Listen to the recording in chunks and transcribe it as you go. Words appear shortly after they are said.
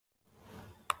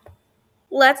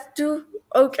Let's do.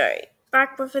 Okay,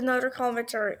 back with another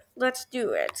commentary. Let's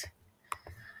do it.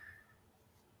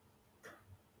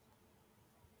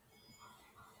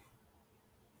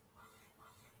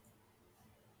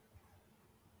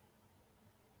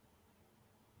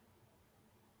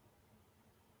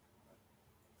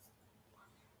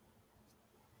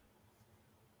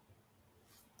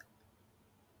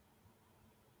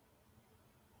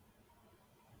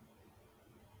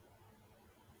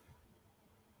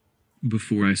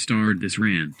 Before I start this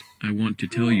rant, I want to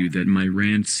tell you that my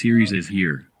rant series is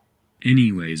here.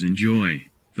 Anyways, enjoy.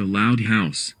 The Loud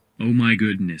House. Oh my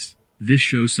goodness, this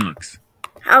show sucks.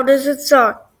 How does it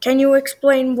suck? Can you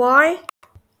explain why?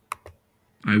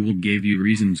 I will give you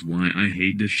reasons why I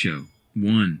hate this show.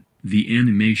 1. The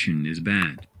animation is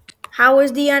bad. How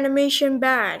is the animation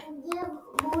bad?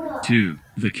 2.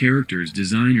 The characters'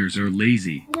 designers are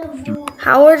lazy.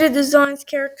 How are the designs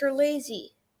character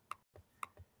lazy?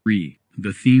 3.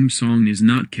 The theme song is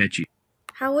not catchy.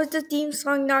 How is the theme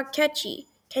song not catchy?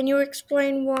 Can you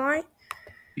explain why?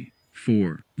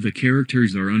 4. The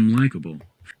characters are unlikable.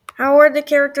 How are the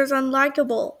characters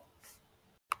unlikable?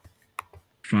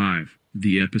 5.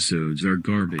 The episodes are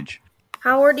garbage.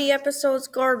 How are the episodes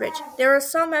garbage? There are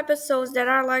some episodes that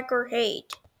I like or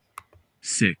hate.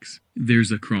 6.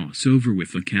 There's a crossover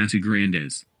with the Casa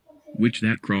Grandes, which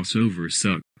that crossover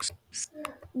sucks.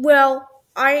 Well,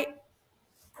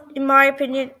 in my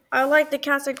opinion, I like the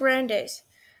Casa Grandes,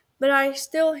 but I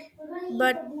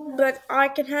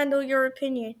can handle your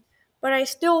opinion, but I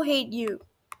still hate you.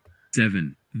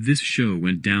 7. This show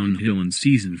went downhill in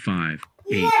season 5.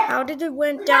 8. How did it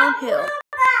went downhill?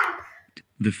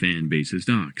 The fan base is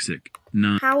toxic.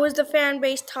 9. How is the fan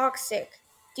base toxic?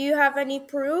 Do you have any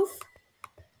proof?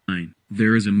 9.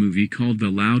 There is a movie called The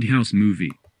Loud House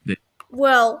Movie.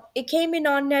 Well, it came in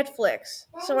on Netflix,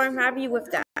 so I'm happy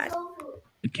with that.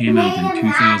 It came out in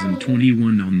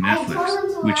 2021 on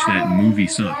Netflix, which that movie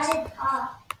sucks.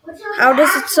 How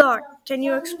does it suck? Can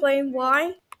you explain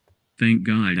why? Thank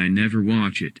God I never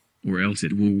watch it, or else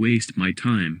it will waste my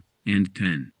time. And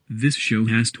 10. This show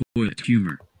has toilet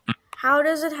humor. How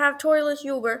does it have toilet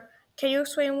humor? Can you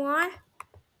explain why?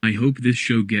 I hope this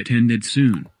show get ended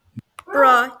soon.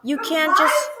 Bruh, you can't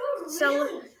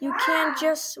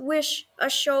just wish a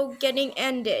show getting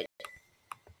ended.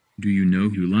 Do you know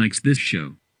who likes this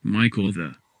show? Michael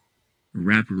the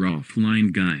Rapper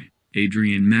Offline Guy,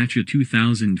 Adrian Matcha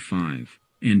 2005,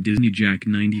 and Disney Jack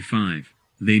 95.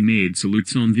 They made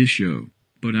salutes on this show,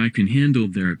 but I can handle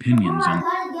their opinions on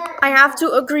I have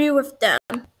to agree with them.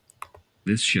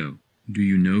 this show. Do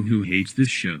you know who hates this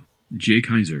show? Jay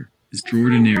Kaiser,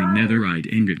 Extraordinary Netherite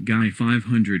Ingot Guy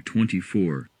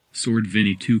 524, Sword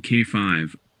Vinny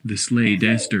 2K5, The Slade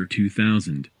Esther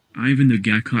 2000, Ivan the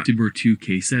Gakotibur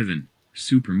 2K7,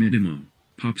 Super Minimo,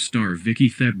 Popstar Vicky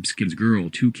Thebskins Girl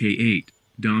 2K8,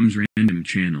 Dom's Random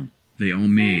Channel. They all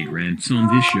made rants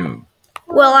on this show.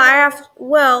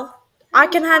 I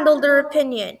can handle their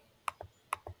opinion.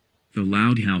 The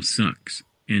Loud House sucks,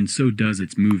 and so does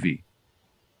its movie.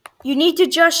 You need to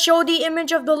just show the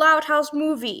image of the Loud House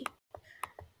movie.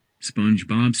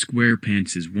 SpongeBob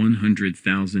SquarePants is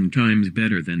 100,000 times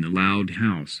better than the Loud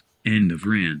House. End of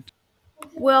rant.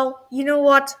 Well, you know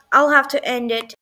what? I'll have to end it.